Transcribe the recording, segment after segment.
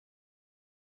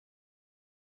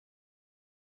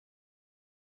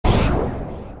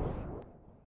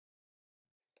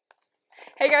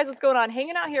Hey guys, what's going on?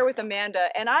 Hanging out here with Amanda,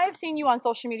 and I've seen you on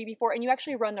social media before, and you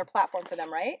actually run their platform for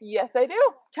them, right? Yes, I do.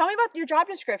 Tell me about your job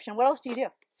description. What else do you do?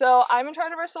 So I'm in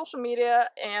charge of our social media,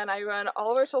 and I run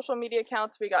all of our social media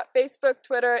accounts. We got Facebook,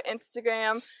 Twitter,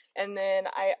 Instagram, and then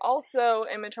I also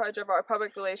am in charge of our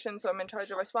public relations, so I'm in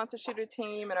charge of our sponsor shooter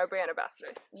team and our brand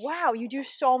ambassadors. Wow, you do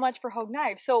so much for Hogue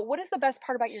Knives. So what is the best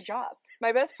part about your job?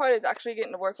 My best part is actually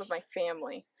getting to work with my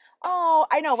family. Oh,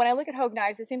 I know. When I look at Hogue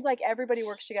Knives, it seems like everybody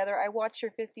works together. I watched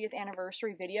your 50th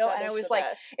anniversary video, and I was like,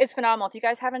 it's phenomenal. If you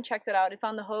guys haven't checked it out, it's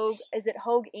on the Hogue, is it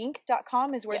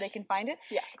HogueInc.com is where they can find it?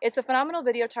 Yeah. It's a phenomenal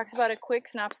video. It talks about a quick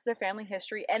synopsis of their family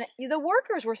history, and the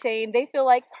workers were saying they feel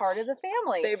like part of the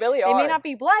family. They really are. They may not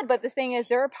be blood, but the thing is,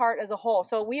 they're a part as a whole.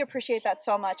 So we appreciate that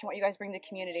so much and what you guys bring to the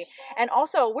community. And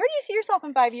also, where do you see yourself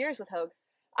in 5 years with Hogue?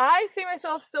 I see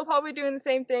myself still probably doing the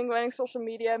same thing, running social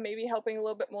media, maybe helping a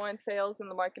little bit more in sales in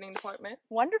the marketing department.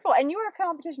 Wonderful. And you are a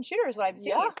competition shooter is what I've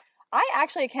seen. Yeah. I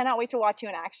actually cannot wait to watch you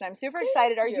in action. I'm super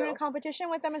excited. Are you doing a competition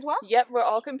with them as well? Yep, we're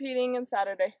all competing on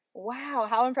Saturday. Wow,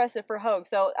 how impressive for Hogue.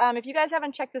 So if you guys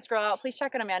haven't checked this girl out, please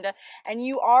check out Amanda. And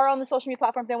you are on the social media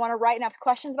platform if they want to write and have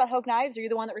questions about Hogue Knives. Are you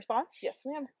the one that responds? Yes,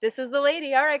 ma'am. This is the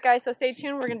lady. All right, guys, so stay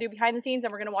tuned. We're going to do behind the scenes,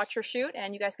 and we're going to watch her shoot,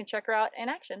 and you guys can check her out in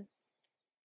action.